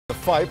The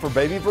fight for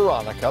baby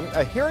Veronica.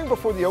 A hearing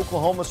before the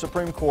Oklahoma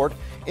Supreme Court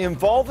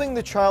involving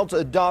the child's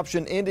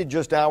adoption ended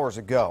just hours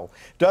ago.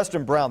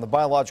 Dustin Brown, the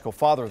biological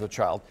father of the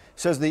child,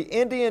 says the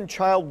Indian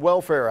Child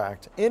Welfare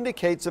Act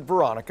indicates that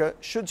Veronica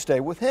should stay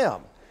with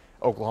him.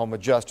 Oklahoma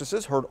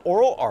justices heard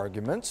oral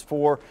arguments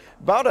for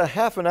about a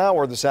half an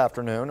hour this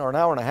afternoon, or an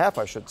hour and a half,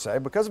 I should say.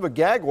 Because of a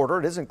gag order,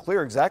 it isn't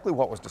clear exactly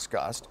what was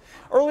discussed.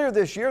 Earlier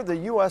this year, the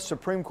U.S.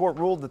 Supreme Court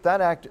ruled that that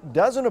act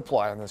doesn't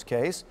apply in this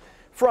case.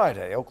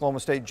 Friday, Oklahoma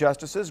State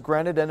justices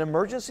granted an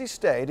emergency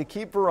stay to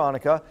keep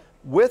Veronica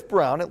with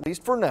Brown, at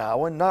least for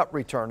now, and not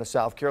return to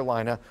South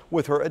Carolina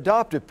with her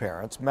adoptive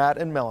parents, Matt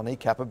and Melanie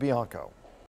Capabianco.